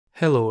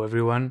Hello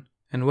everyone,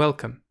 and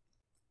welcome.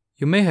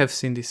 You may have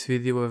seen this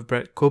video of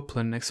Brett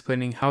Copeland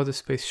explaining how the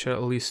space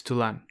shuttle used to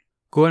land.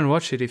 Go and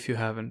watch it if you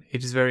haven't,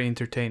 it is very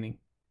entertaining.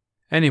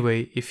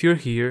 Anyway, if you're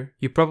here,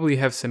 you probably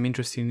have some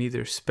interest in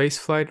either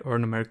spaceflight or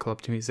numerical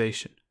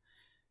optimization.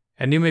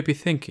 And you may be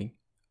thinking,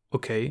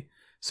 okay,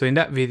 so in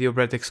that video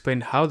Brett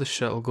explained how the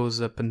shuttle goes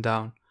up and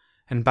down,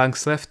 and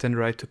banks left and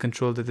right to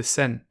control the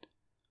descent.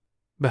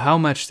 But how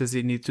much does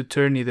it need to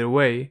turn either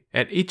way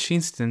at each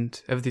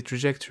instant of the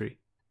trajectory?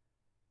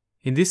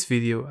 In this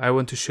video, I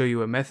want to show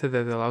you a method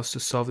that allows to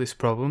solve this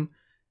problem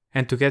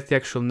and to get the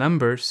actual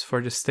numbers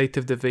for the state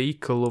of the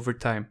vehicle over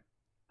time.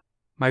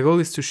 My goal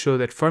is to show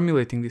that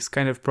formulating this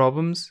kind of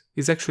problems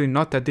is actually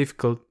not that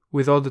difficult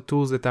with all the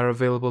tools that are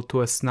available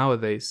to us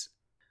nowadays.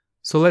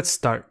 So let's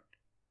start.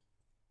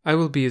 I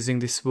will be using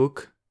this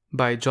book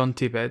by John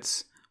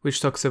Tibbetts, which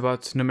talks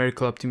about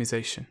numerical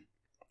optimization.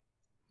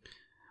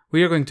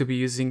 We are going to be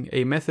using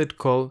a method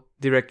called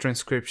direct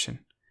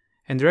transcription,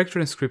 and direct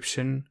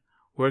transcription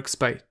works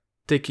by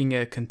taking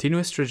a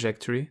continuous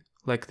trajectory,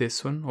 like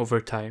this one, over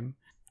time,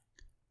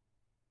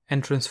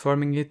 and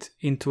transforming it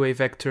into a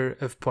vector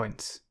of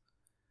points.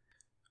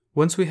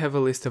 Once we have a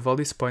list of all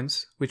these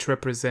points, which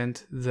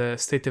represent the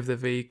state of the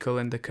vehicle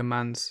and the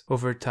commands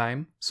over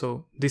time,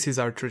 so this is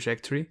our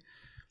trajectory,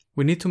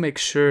 we need to make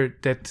sure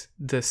that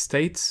the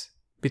states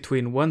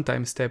between one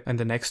time step and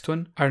the next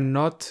one are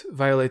not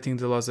violating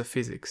the laws of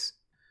physics.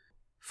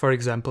 For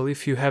example,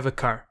 if you have a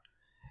car,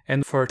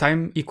 and for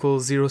time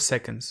equals 0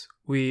 seconds,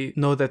 we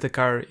know that the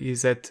car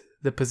is at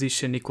the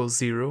position equals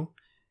 0,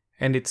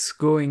 and it's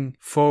going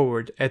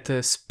forward at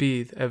a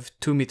speed of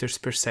 2 meters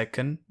per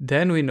second,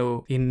 then we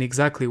know in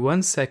exactly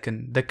 1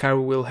 second the car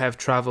will have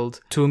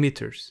traveled 2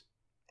 meters,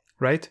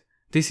 right?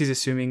 This is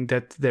assuming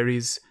that there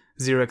is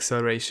zero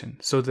acceleration,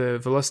 so the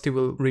velocity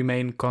will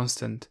remain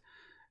constant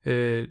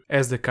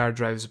as the car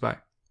drives by.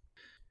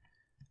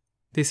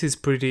 This is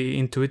pretty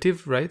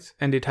intuitive, right?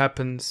 And it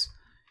happens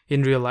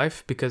in real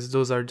life because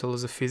those are the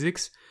laws of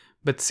physics.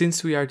 But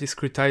since we are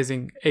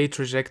discretizing a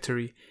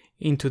trajectory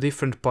into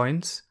different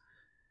points,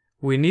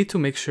 we need to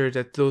make sure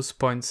that those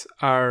points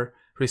are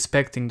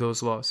respecting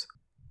those laws.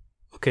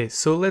 Okay,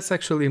 so let's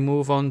actually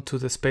move on to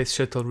the Space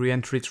Shuttle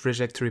Reentry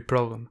trajectory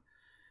problem.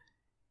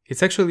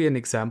 It's actually an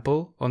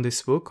example on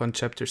this book, on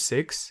chapter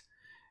 6,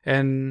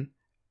 and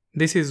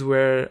this is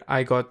where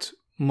I got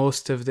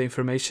most of the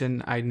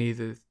information I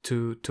needed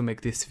to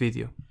make this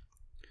video.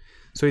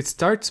 So it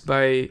starts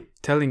by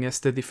telling us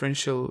the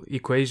differential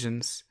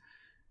equations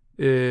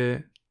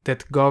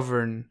that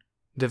govern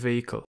the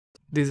vehicle.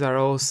 These are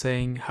all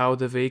saying how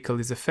the vehicle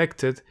is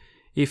affected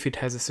if it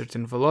has a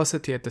certain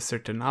velocity at a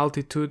certain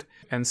altitude,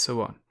 and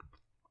so on.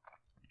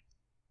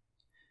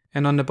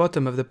 And on the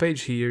bottom of the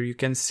page here, you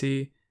can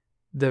see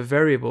the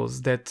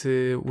variables that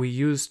we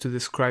use to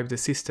describe the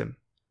system.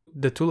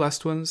 The two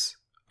last ones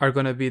are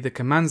going to be the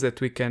commands that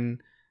we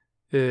can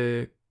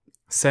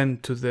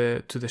send to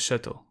the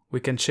shuttle. We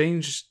can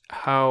change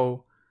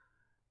how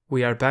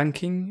we are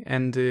banking,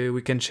 and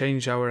we can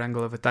change our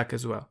angle of attack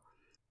as well.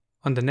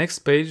 On the next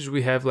page,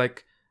 we have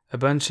like a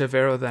bunch of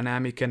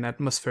aerodynamic and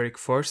atmospheric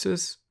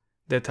forces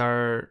that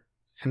are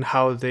and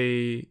how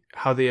they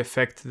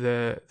affect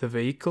the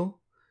vehicle.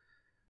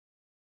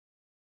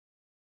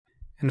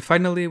 And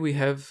finally, we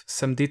have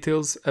some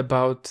details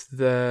about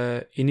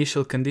the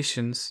initial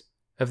conditions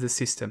of the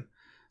system.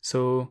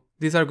 So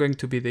these are going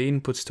to be the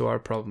inputs to our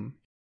problem.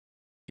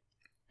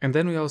 And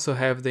then we also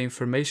have the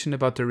information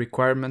about the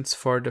requirements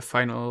for the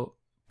final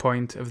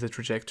point of the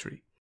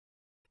trajectory.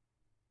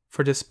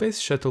 For the space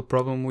shuttle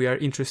problem, we are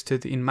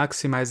interested in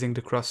maximizing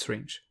the cross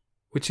range,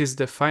 which is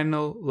the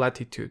final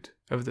latitude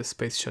of the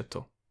space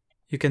shuttle.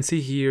 You can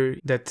see here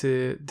that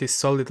this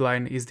solid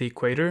line is the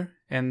equator,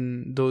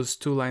 and those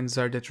two lines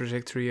are the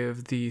trajectory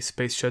of the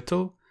space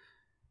shuttle,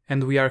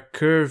 and we are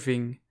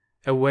curving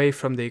away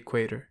from the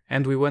equator,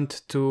 and we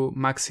want to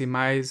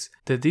maximize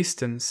the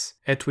distance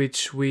at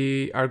which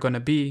we are going to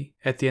be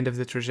at the end of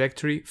the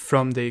trajectory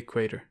from the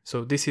equator.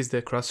 So this is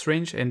the cross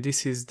range, and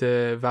this is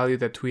the value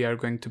that we are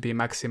going to be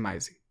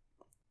maximizing.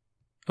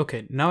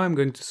 Okay, now I'm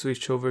going to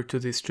switch over to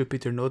this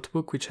Jupyter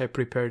notebook, which I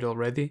prepared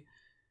already.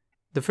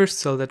 The first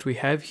cell that we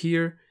have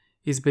here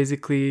is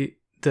basically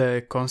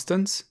the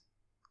constants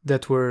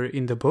that were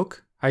in the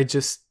book. I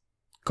just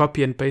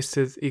copy and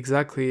pasted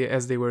exactly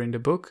as they were in the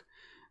book.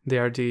 They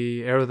are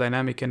the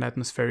aerodynamic and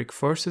atmospheric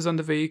forces on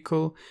the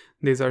vehicle.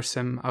 These are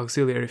some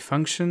auxiliary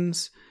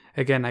functions.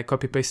 Again, I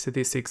copy-pasted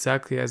this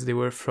exactly as they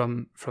were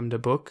from the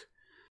book.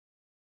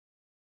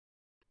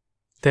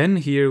 Then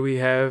here we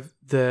have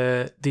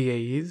the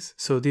DAEs.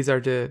 So these are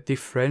the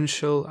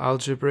differential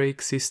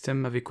algebraic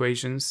system of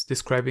equations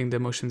describing the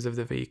motions of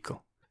the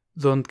vehicle.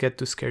 Don't get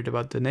too scared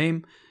about the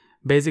name.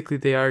 Basically,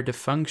 they are the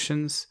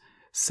functions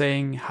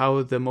saying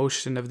how the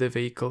motion of the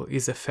vehicle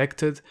is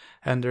affected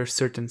under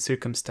certain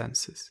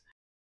circumstances.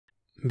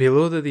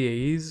 Below the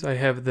DAEs, I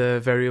have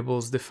the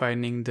variables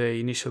defining the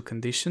initial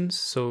conditions,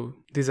 so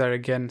these are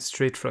again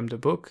straight from the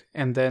book,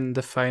 and then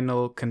the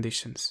final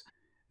conditions.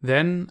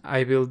 Then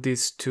I build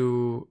these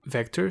two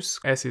vectors.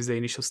 S is the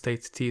initial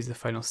state, T is the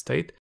final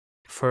state.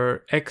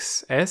 For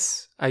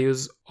XS, I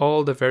use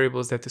all the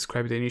variables that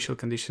describe the initial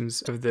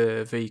conditions of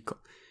the vehicle.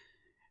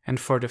 And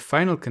for the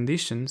final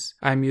conditions,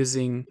 I'm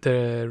using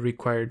the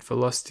required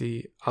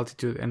velocity,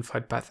 altitude, and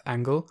flight path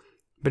angle.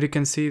 But you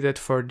can see that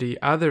for the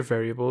other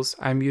variables,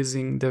 I'm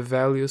using the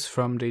values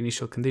from the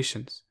initial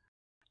conditions.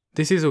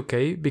 This is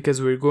okay because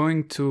we're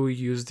going to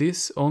use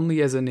this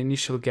only as an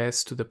initial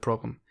guess to the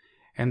problem.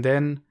 And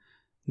then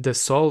the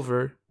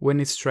solver,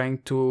 when it's trying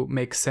to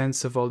make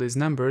sense of all these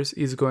numbers,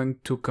 is going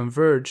to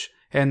converge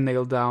and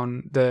nail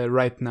down the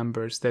right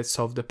numbers that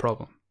solve the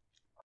problem.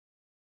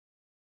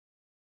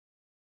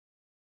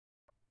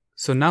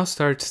 So now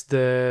starts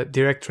the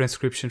direct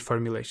transcription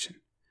formulation.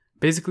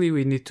 Basically,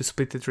 we need to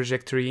split the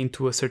trajectory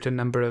into a certain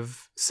number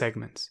of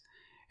segments.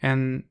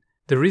 And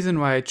the reason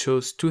why I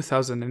chose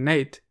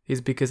 2008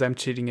 is because I'm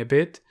cheating a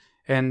bit,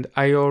 and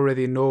I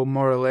already know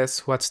more or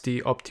less what's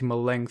the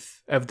optimal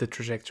length of the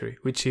trajectory,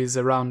 which is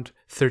around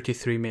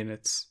 33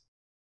 minutes.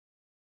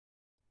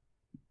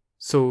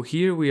 So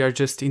here we are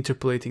just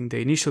interpolating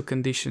the initial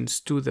conditions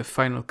to the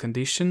final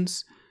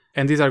conditions,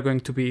 and these are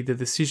going to be the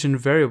decision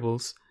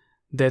variables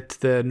that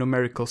the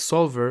numerical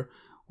solver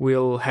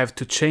will have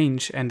to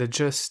change and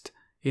adjust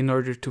in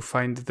order to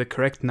find the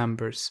correct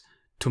numbers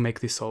to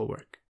make this all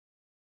work.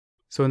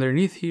 So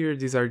underneath here,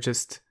 these are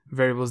just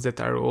variables that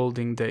are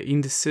holding the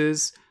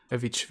indices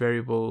of each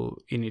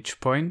variable in each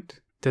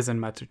point.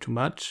 Doesn't matter too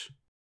much.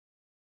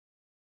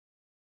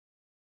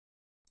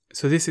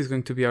 So this is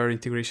going to be our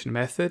integration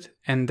method,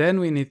 and then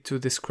we need to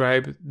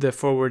describe the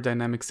forward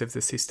dynamics of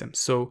the system.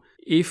 So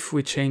if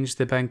we change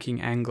the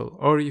banking angle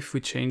or if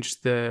we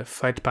change the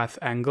flight path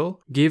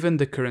angle, given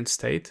the current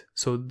state,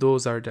 so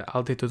those are the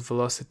altitude,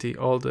 velocity,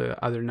 all the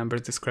other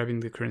numbers describing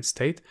the current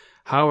state,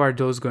 how are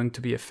those going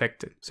to be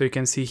affected? So you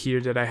can see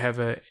here that I have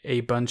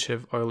a bunch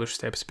of Euler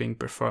steps being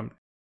performed.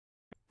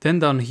 Then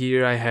down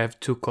here I have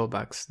two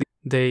callbacks.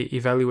 They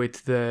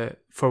evaluate the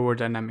forward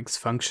dynamics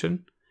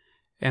function,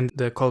 and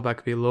the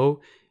callback below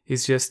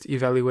is just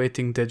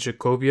evaluating the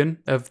Jacobian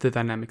of the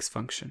dynamics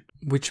function,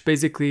 which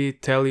basically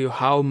tell you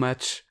how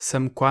much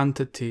some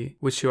quantity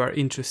which you are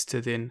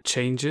interested in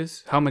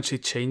changes, how much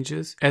it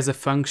changes as a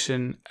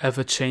function of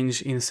a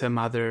change in some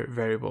other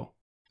variable.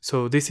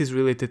 So this is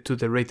related to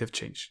the rate of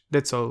change.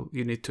 That's all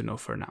you need to know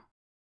for now.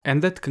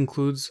 And that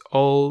concludes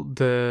all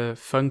the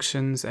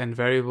functions and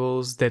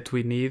variables that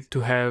we need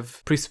to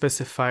have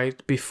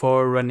pre-specified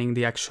before running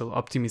the actual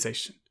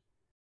optimization.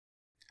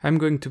 I'm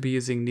going to be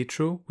using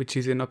Nitro, which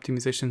is an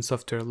optimization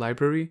software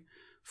library,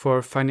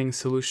 for finding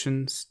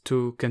solutions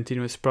to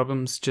continuous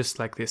problems just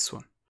like this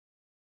one.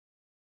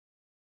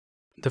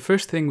 The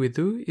first thing we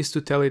do is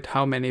to tell it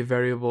how many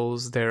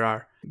variables there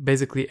are.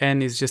 Basically,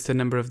 n is just a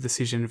number of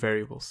decision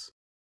variables.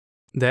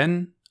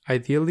 Then,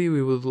 ideally,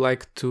 we would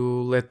like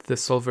to let the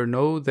solver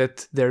know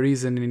that there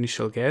is an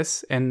initial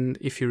guess, and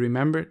if you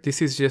remember,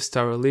 this is just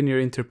our linear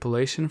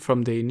interpolation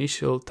from the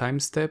initial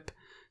time step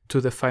to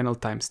the final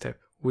time step.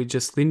 We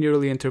just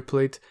linearly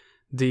interpolate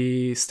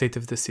the state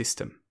of the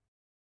system.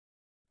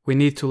 We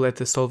need to let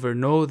the solver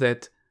know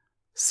that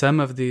some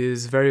of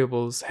these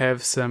variables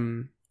have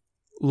some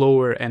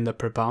lower and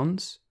upper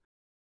bounds.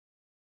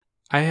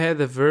 I had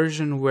a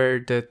version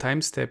where the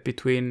time step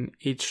between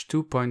each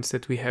 2 points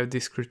that we have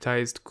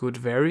discretized could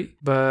vary,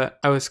 but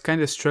I was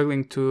kind of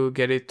struggling to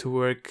get it to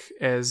work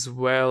as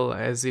well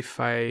as if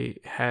I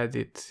had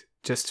it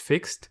just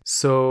fixed.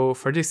 So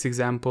for this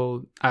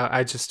example,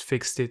 I just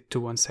fixed it to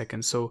 1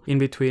 second. So in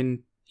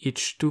between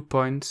each 2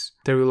 points,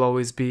 there will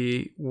always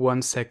be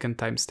 1 second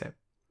time step,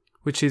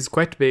 which is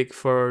quite big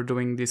for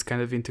doing these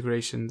kind of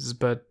integrations,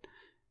 but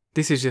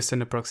this is just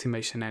an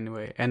approximation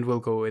anyway, and we'll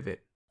go with it.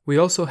 We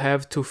also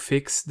have to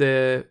fix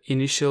the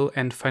initial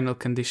and final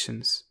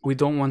conditions. We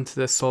don't want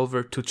the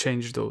solver to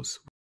change those.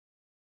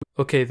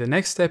 Okay, the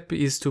next step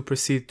is to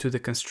proceed to the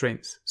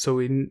constraints. So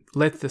we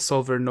let the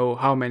solver know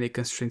how many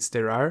constraints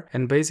there are,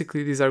 and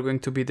basically these are going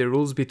to be the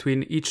rules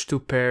between each 2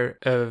 pair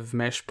of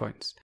mesh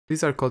points.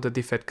 These are called the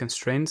defect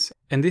constraints,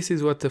 and this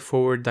is what the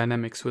forward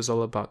dynamics was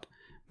all about.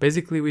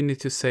 Basically, we need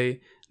to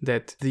say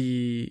that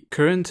the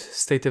current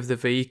state of the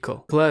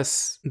vehicle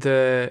plus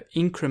the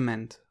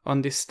increment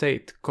on this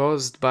state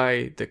caused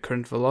by the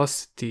current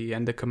velocity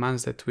and the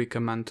commands that we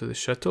command to the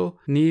shuttle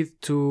need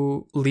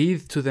to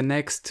lead to the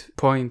next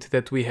point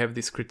that we have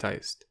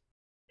discretized.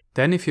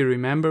 Then, if you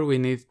remember, we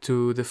need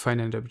to define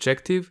an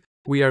objective.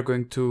 We are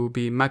going to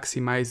be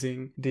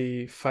maximizing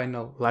the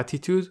final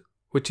latitude,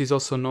 which is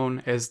also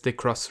known as the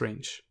cross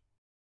range.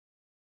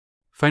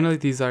 Finally,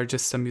 these are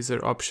just some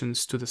user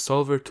options to the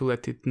solver to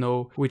let it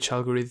know which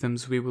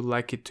algorithms we would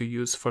like it to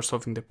use for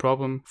solving the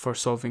problem, for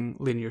solving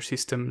linear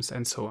systems,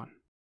 and so on.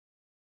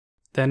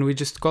 Then we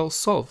just call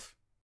solve.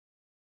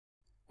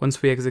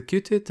 Once we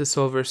execute it, the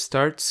solver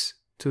starts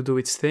to do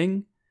its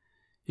thing.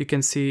 You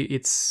can see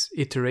it's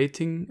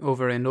iterating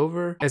over and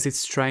over as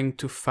it's trying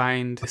to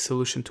find a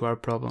solution to our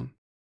problem.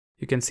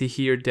 You can see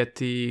here that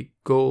the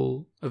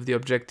goal of the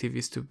objective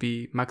is to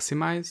be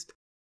maximized.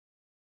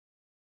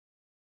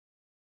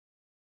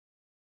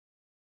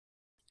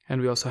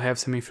 And we also have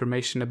some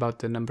information about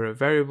the number of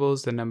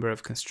variables, the number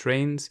of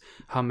constraints,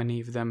 how many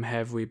of them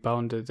have we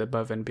bounded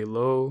above and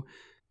below,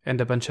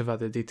 and a bunch of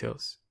other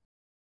details.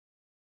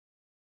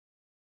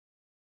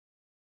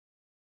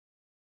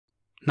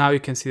 Now you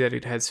can see that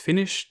it has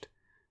finished.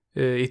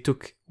 It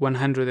took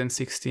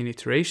 116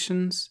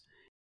 iterations.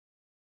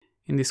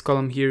 In this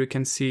column here you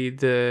can see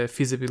the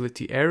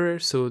feasibility error,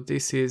 so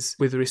this is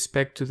with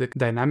respect to the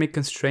dynamic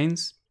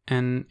constraints,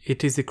 and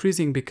it is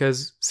decreasing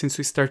because since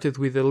we started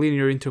with a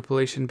linear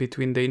interpolation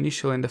between the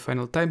initial and the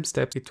final time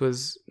step, it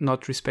was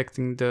not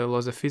respecting the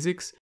laws of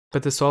physics,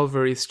 but the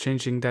solver is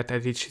changing that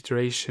at each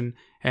iteration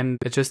and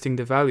adjusting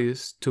the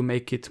values to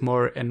make it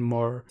more and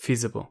more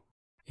feasible.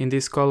 In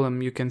this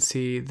column you can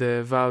see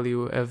the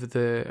value of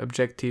the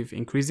objective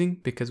increasing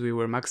because we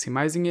were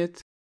maximizing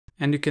it.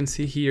 And you can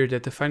see here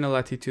that the final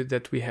latitude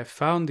that we have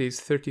found is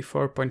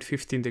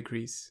 34.15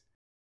 degrees.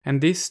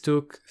 And this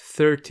took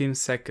 13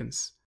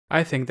 seconds.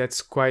 I think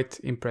that's quite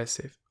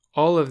impressive.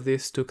 All of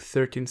this took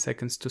 13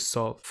 seconds to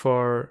solve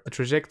for a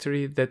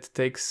trajectory that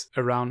takes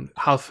around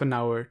half an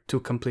hour to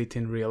complete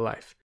in real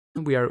life.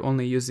 We are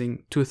only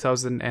using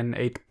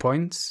 2008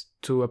 points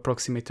to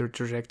approximate the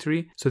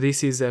trajectory. So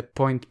this is a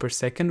point per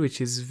second, which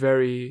is a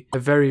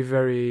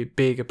very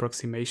big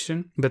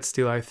approximation. But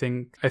still, I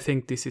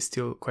think this is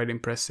still quite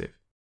impressive.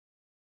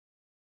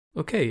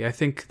 Okay, I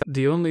think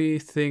the only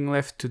thing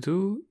left to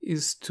do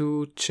is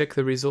to check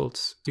the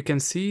results. You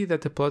can see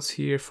that the plots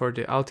here for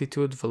the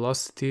altitude,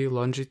 velocity,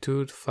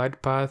 longitude,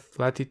 flight path,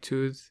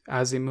 latitude,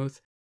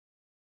 azimuth,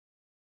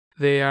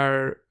 they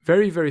are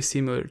very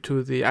similar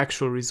to the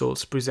actual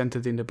results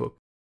presented in the book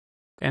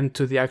and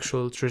to the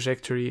actual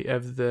trajectory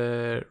of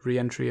the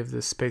re-entry of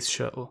the space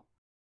shuttle.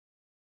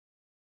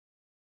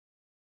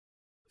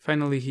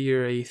 Finally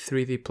here a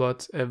 3D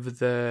plot of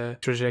the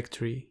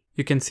trajectory.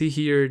 You can see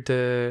here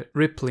the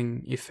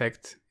rippling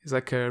effect. It's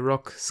like a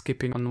rock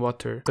skipping on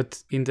water,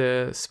 but in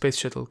the space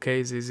shuttle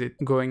case is it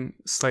going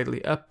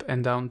slightly up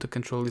and down to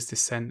control its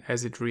descent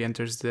as it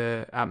re-enters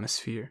the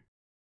atmosphere.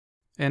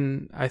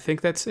 And I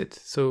think that's it.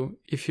 So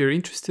if you're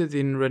interested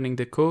in running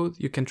the code,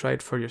 you can try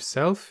it for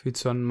yourself.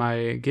 It's on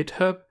my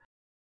GitHub.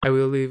 I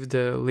will leave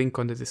the link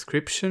on the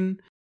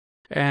description.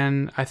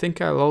 And I think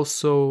I'll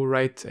also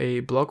write a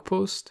blog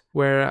post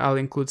where I'll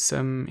include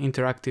some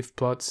interactive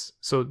plots,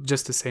 so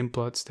just the same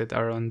plots that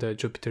are on the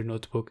Jupyter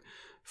notebook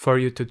for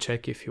you to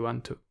check if you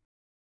want to.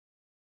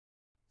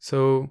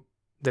 So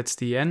that's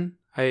the end.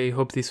 I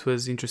hope this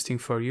was interesting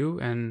for you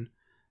and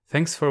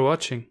thanks for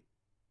watching.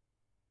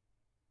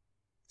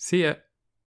 See ya!